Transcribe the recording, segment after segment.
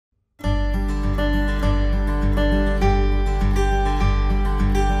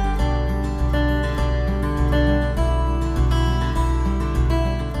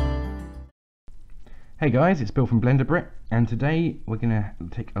Hey guys, it's Bill from BlenderBrit, and today we're going to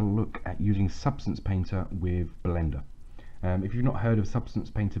take a look at using Substance Painter with Blender. If you've not heard of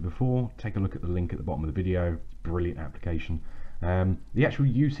Substance Painter before, take a look at the link at the bottom of the video. It's a brilliant application. The actual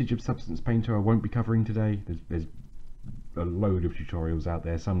usage of Substance Painter I won't be covering today. There's a load of tutorials out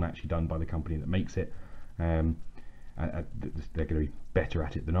there, some actually done by the company that makes it. They're going to be better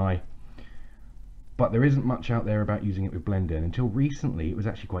at it than I. But there isn't much out there about using it with Blender, and until recently it was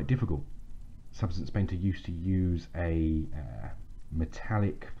actually quite difficult. Substance Painter used to use a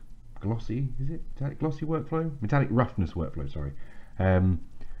metallic glossy workflow? Metallic roughness workflow, sorry.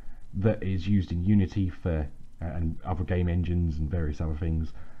 That is used in Unity for and other game engines and various other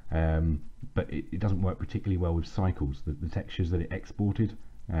things. But it doesn't work particularly well with cycles. The textures that it exported,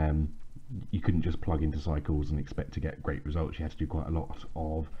 you couldn't just plug into cycles and expect to get great results. You had to do quite a lot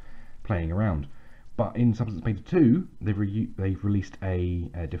of playing around. But in Substance Painter 2, they've released a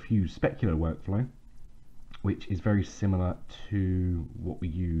diffuse specular workflow, which is very similar to what we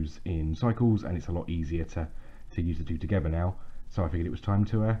use in cycles, and it's a lot easier to use the two together now. So I figured it was time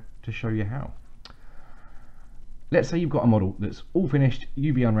to show you how. Let's say you've got a model that's all finished,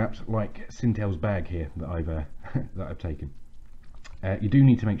 UV unwrapped, like Sintel's bag here that I've taken. You do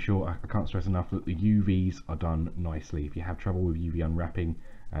need to make sure, I can't stress enough, that the UVs are done nicely. If you have trouble with UV unwrapping,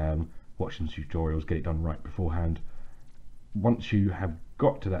 watch some tutorials, get it done right beforehand. Once you have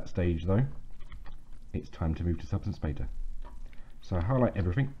got to that stage though, it's time to move to Substance Painter. So highlight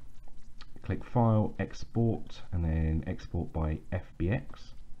everything, click File, Export, and then Export by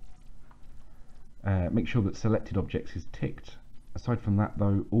FBX. Make sure that Selected Objects is ticked. Aside from that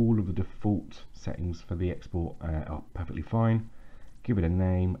though, all of the default settings for the export are perfectly fine. Give it a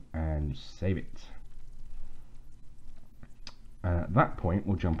name and save it. At that point,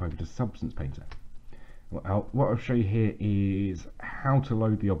 we'll jump over to Substance Painter. What I'll show you here is how to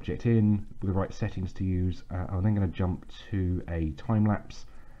load the object in with the right settings to use. I'm then going to jump to a time lapse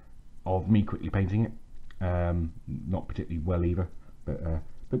of me quickly painting it. Not particularly well either, but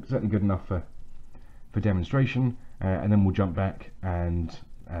certainly good enough for demonstration. And then we'll jump back and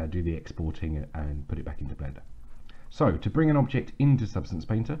do the exporting and put it back into Blender. So to bring an object into Substance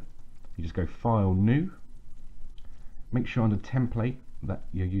Painter, you just go File, New. Make sure under Template that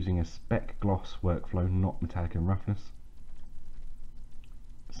you're using a spec gloss workflow, not metallic and roughness.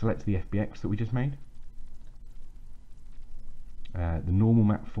 Select the FBX that we just made. The normal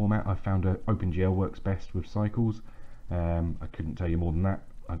map format, I found OpenGL works best with cycles. I couldn't tell you more than that.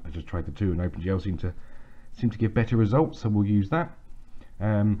 I just tried the two, and OpenGL seemed to give better results, so we'll use that.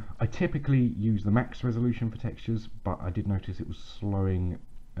 I typically use the max resolution for textures, but I did notice it was slowing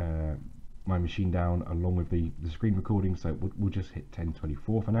my machine down along with the screen recording, so we'll just hit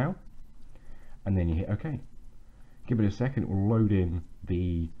 1024 for now, and then you hit OK. Give it a second, it will load in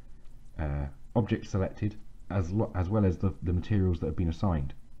the object selected as well as the materials that have been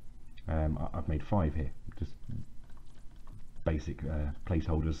assigned. I've made 5 here, just basic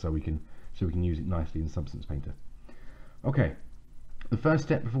placeholders so we can use it nicely in Substance Painter. Okay, the first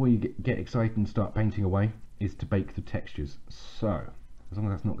step before you get excited and start painting away is to bake the textures. So as long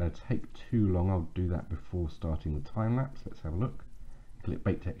as that's not going to take too long, I'll do that before starting the time lapse. Let's have a look. Click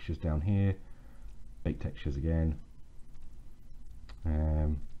Bake Textures down here. Bake Textures again.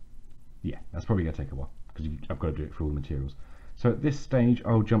 Yeah, that's probably going to take a while because I've got to do it for all the materials. So at this stage,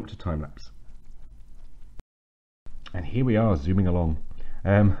 I'll jump to time lapse. And here we are, zooming along.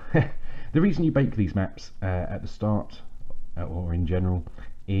 The reason you bake these maps at the start, or in general,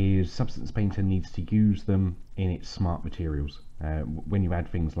 is Substance Painter needs to use them in its smart materials. When you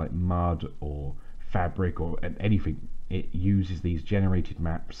add things like mud or fabric or anything, it uses these generated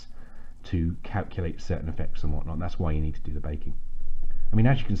maps to calculate certain effects and whatnot. That's why you need to do the baking. I mean,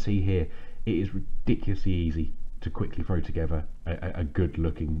 as you can see here, it is ridiculously easy to quickly throw together a good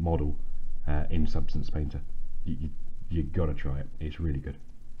looking model in Substance Painter. You've got to try it, it's really good.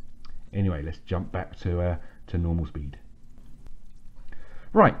 Anyway, let's jump back to normal speed.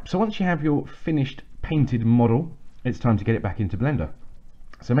 Right, so once you have your finished painted model, it's time to get it back into Blender.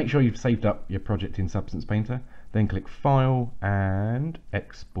 So make sure you've saved up your project in Substance Painter, then click File and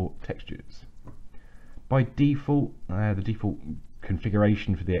Export Textures. By default, the default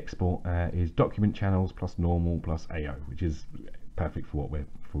configuration for the export is document channels plus normal plus AO, which is perfect for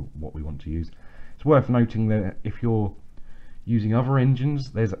what we want to use. It's worth noting that if you're using other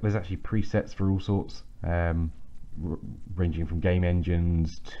engines, there's actually presets for all sorts. Ranging from game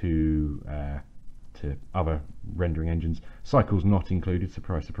engines to other rendering engines. Cycles not included,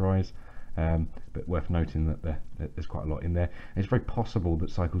 surprise surprise, but worth noting that there's quite a lot in there. And it's very possible that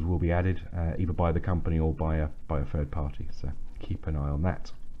cycles will be added either by the company or by a third party, so keep an eye on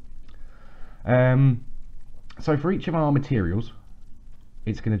that. So for each of our materials,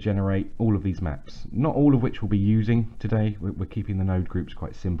 it's going to generate all of these maps, not all of which we'll be using today. We're keeping the node groups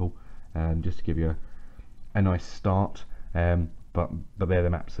quite simple, just to give you a nice start, but they're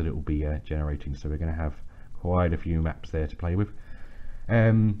the maps that it will be generating, so we're going to have quite a few maps there to play with.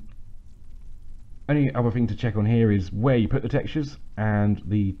 Only other thing to check on here is where you put the textures and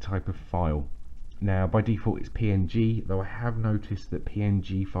the type of file. Now by default it's PNG, though I have noticed that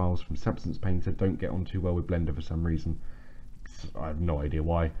PNG files from Substance Painter don't get on too well with Blender for some reason. I have no idea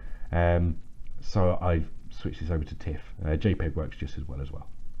why, so I've switched this over to TIFF. JPEG works just as well.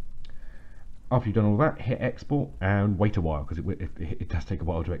 After you've done all that, hit export and wait a while, because it does take a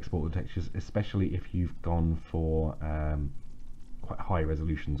while to export the textures, especially if you've gone for quite high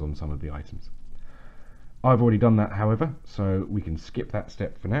resolutions on some of the items. I've already done that, however, so we can skip that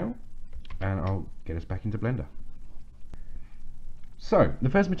step for now, and I'll get us back into Blender. So the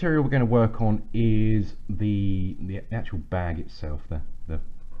first material we're going to work on is the actual bag itself, the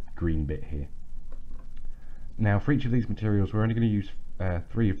green bit here. Now for each of these materials we're only going to use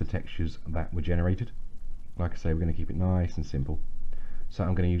 3 of the textures that were generated. Like I say, we're going to keep it nice and simple. So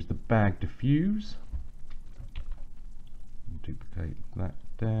I'm going to use the bag diffuse, duplicate that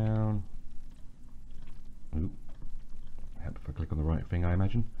down. Ooh, help if I click on the right thing, I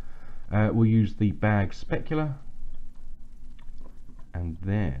imagine. We'll use the bag specular, and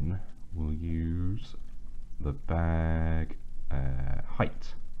then we'll use the bag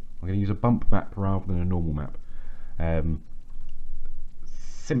height. I'm going to use a bump map rather than a normal map,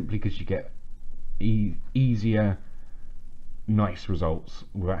 simply because you get easier, nice results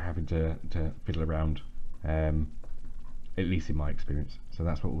without having to fiddle around, at least in my experience. So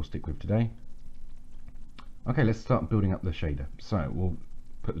that's what we'll stick with today. Okay, let's start building up the shader. So we'll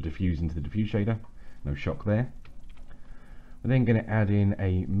put the diffuse into the diffuse shader, no shock there. We're then going to add in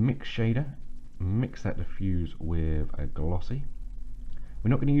a mix shader, mix that diffuse with a glossy. We're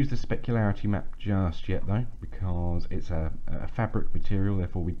not going to use the specularity map just yet though, because it's a fabric material,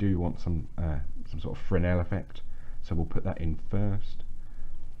 therefore we do want some sort of Fresnel effect, so we'll put that in first.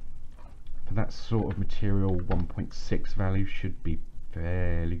 For that sort of material, 1.6 value should be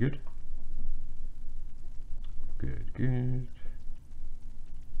fairly good. Good.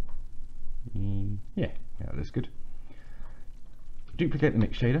 Yeah, that looks good. Duplicate the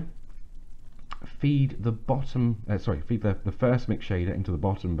mix shader, feed the first mix shader into the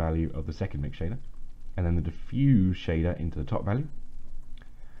bottom value of the second mix shader, and then the diffuse shader into the top value.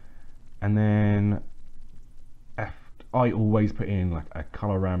 And then I always put in like a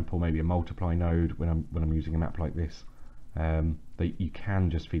color ramp or maybe a multiply node when I'm using a map like this. That you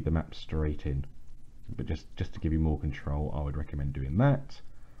can just feed the map straight in, but just to give you more control, I would recommend doing that.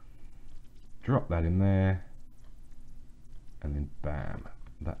 Drop that in there, and then bam,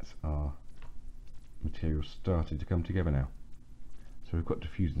 that's our material started to come together now. So we've got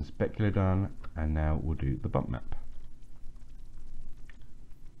diffuse and specular done, and now we'll do the bump map.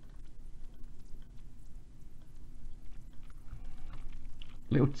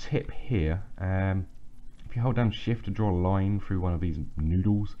 Little tip here, if you hold down shift to draw a line through one of these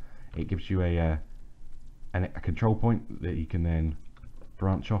noodles, it gives you a control point that you can then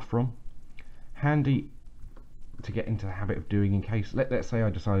branch off from. Handy to get into the habit of doing in case, let's say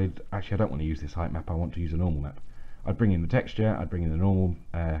I decided actually I don't want to use this height map, I want to use a normal map. I'd bring in the texture, I'd bring in the normal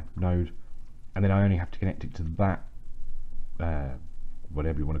node, and then I only have to connect it to that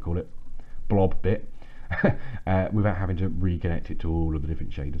whatever you want to call it, blob bit, without having to reconnect it to all of the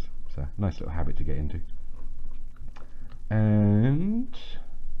different shaders. So nice little habit to get into. And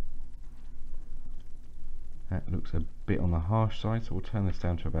that looks a bit on the harsh side, so we'll turn this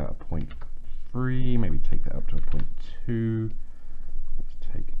down to about a 0.3, maybe take that up to a 0.2. Let's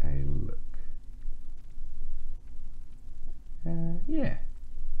take a look. Yeah,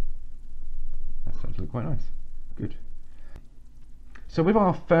 that starts to look quite nice. Good. So with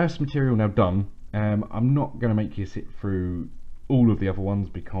our first material now done, I'm not going to make you sit through all of the other ones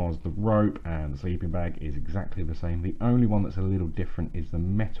because the rope and the sleeping bag is exactly the same. The only one that's a little different is the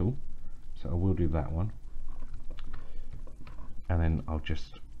metal, so I will do that one, and then I'll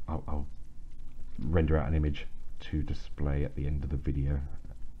render out an image to display at the end of the video.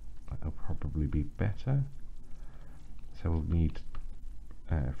 That'll probably be better. So we'll need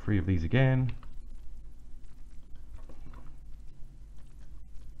 3 of these again.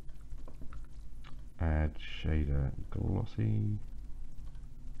 Add shader glossy. I'm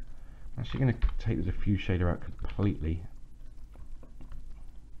actually going to take the diffuse shader out completely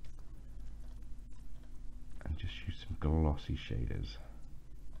and just use some glossy shaders,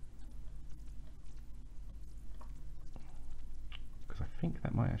 because I think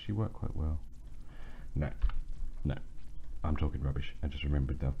that might actually work quite well. No, No, I'm talking rubbish. I just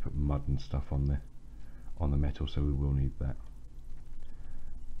remembered that I've put mud and stuff on the metal, so we will need that.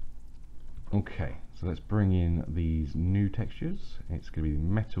 Okay, so let's bring in these new textures. It's going to be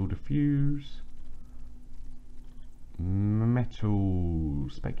metal diffuse, metal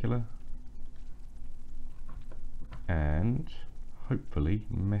specular, and hopefully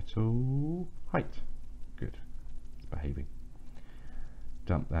metal height. Good, it's behaving.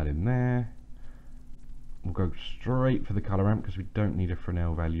 Dump that in there. We'll go straight for the colour ramp because we don't need a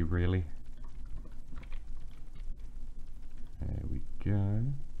Fresnel value really. There we go.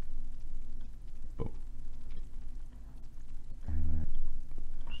 Boom. And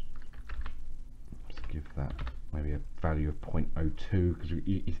let's give that maybe a value of 0.02 because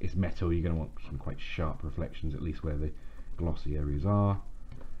it's metal. You're going to want some quite sharp reflections, at least where the glossy areas are,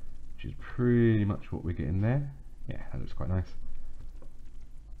 which is pretty much what we're getting there. Yeah, that looks quite nice.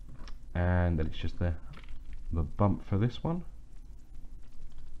 And then it's just the bump for this one.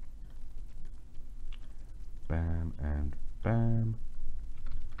 Bam and bam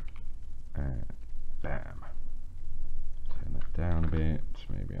and bam. Turn that down a bit,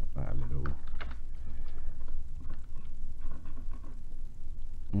 maybe up that a little.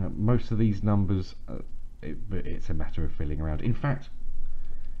 Most of these numbers, it's a matter of fiddling around. In fact,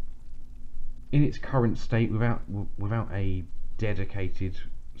 in its current state, without a dedicated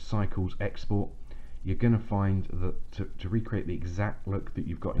cycles export, you're going to find that to recreate the exact look that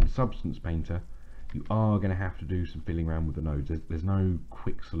you've got in Substance Painter, you are going to have to do some fiddling around with the nodes. There's no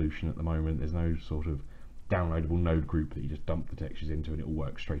quick solution at the moment. There's no sort of downloadable node group that you just dump the textures into and it will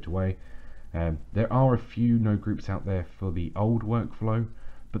work straight away. There are a few node groups out there for the old workflow,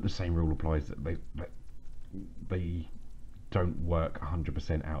 but the same rule applies, that they don't work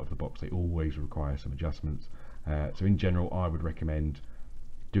 100% out of the box. They always require some adjustments. So in general, I would recommend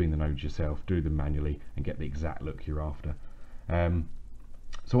doing the nodes yourself, do them manually, and get the exact look you're after.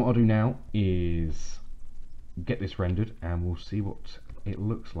 So what I'll do now is get this rendered, and we'll see what it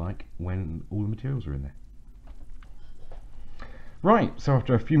looks like when all the materials are in there. Right, so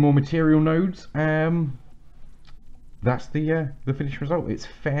after a few more material nodes, that's the finished result. It's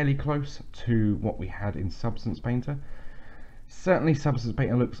fairly close to what we had in Substance Painter. Certainly Substance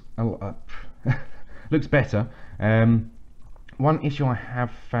Painter looks looks better. One issue I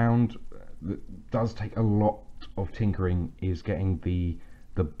have found that does take a lot of tinkering is getting the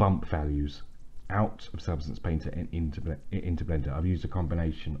bump values out of Substance Painter and into Blender. I've used a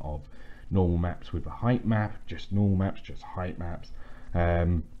combination of normal maps with a height map, just normal maps, just height maps,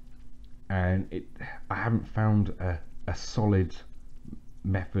 and I haven't found a solid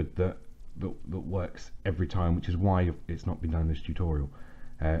method that works every time, which is why it's not been done in this tutorial.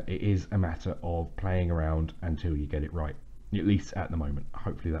 It is a matter of playing around until you get it right, at least at the moment.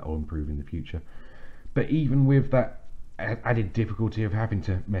 Hopefully that will improve in the future. But even with that added difficulty of having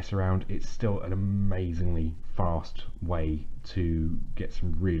to mess around, it's still an amazingly fast way to get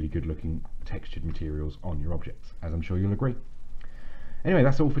some really good looking textured materials on your objects, as I'm sure you'll agree. Anyway,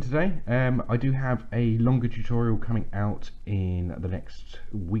 that's all for today. I do have a longer tutorial coming out in the next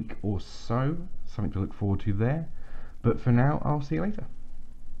week or so, something to look forward to there. But for now, I'll see you later.